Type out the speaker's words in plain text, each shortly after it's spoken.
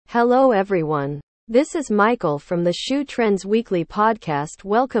Hello everyone. This is Michael from the Shoe Trends Weekly podcast.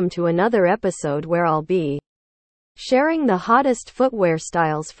 Welcome to another episode where I'll be sharing the hottest footwear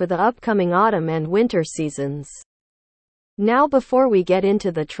styles for the upcoming autumn and winter seasons. Now before we get into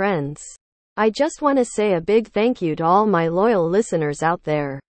the trends, I just want to say a big thank you to all my loyal listeners out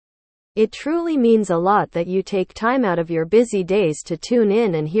there. It truly means a lot that you take time out of your busy days to tune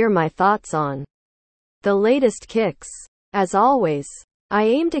in and hear my thoughts on the latest kicks. As always, I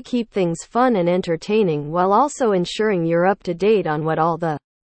aim to keep things fun and entertaining while also ensuring you're up to date on what all the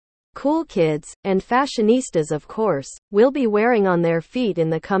cool kids, and fashionistas of course, will be wearing on their feet in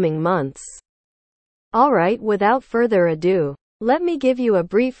the coming months. Alright, without further ado, let me give you a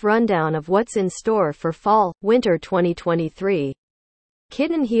brief rundown of what's in store for fall, winter 2023.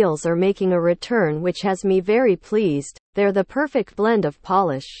 Kitten heels are making a return, which has me very pleased. They're the perfect blend of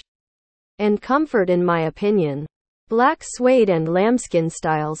polish and comfort in my opinion. Black suede and lambskin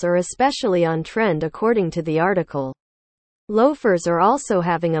styles are especially on trend according to the article. Loafers are also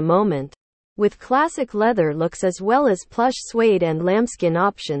having a moment, with classic leather looks as well as plush suede and lambskin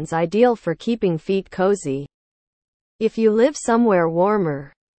options ideal for keeping feet cozy. If you live somewhere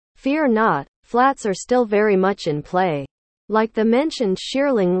warmer, fear not, flats are still very much in play. Like the mentioned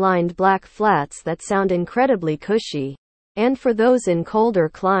shearling-lined black flats that sound incredibly cushy. And for those in colder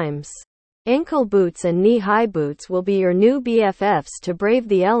climes, ankle boots and knee-high boots will be your new BFFs to brave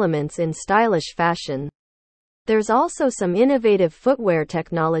the elements in stylish fashion. There's also some innovative footwear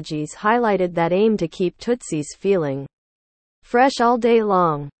technologies highlighted that aim to keep tootsies feeling fresh all day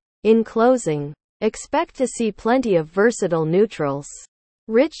long. In closing, expect to see plenty of versatile neutrals.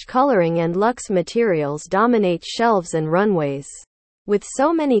 Rich coloring and luxe materials dominate shelves and runways. With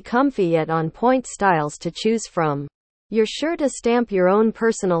so many comfy yet on-point styles to choose from, you're sure to stamp your own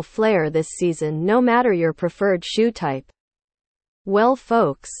personal flair this season, no matter your preferred shoe type. Well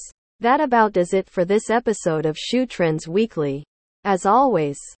folks, that about does it for this episode of Shoe Trends Weekly. As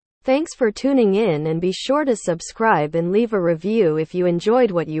always, thanks for tuning in, and be sure to subscribe and leave a review if you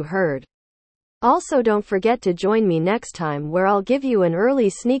enjoyed what you heard. Also don't forget to join me next time where I'll give you an early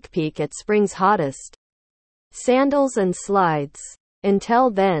sneak peek at spring's hottest sandals and slides. Until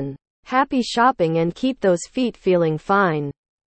then, happy shopping and keep those feet feeling fine.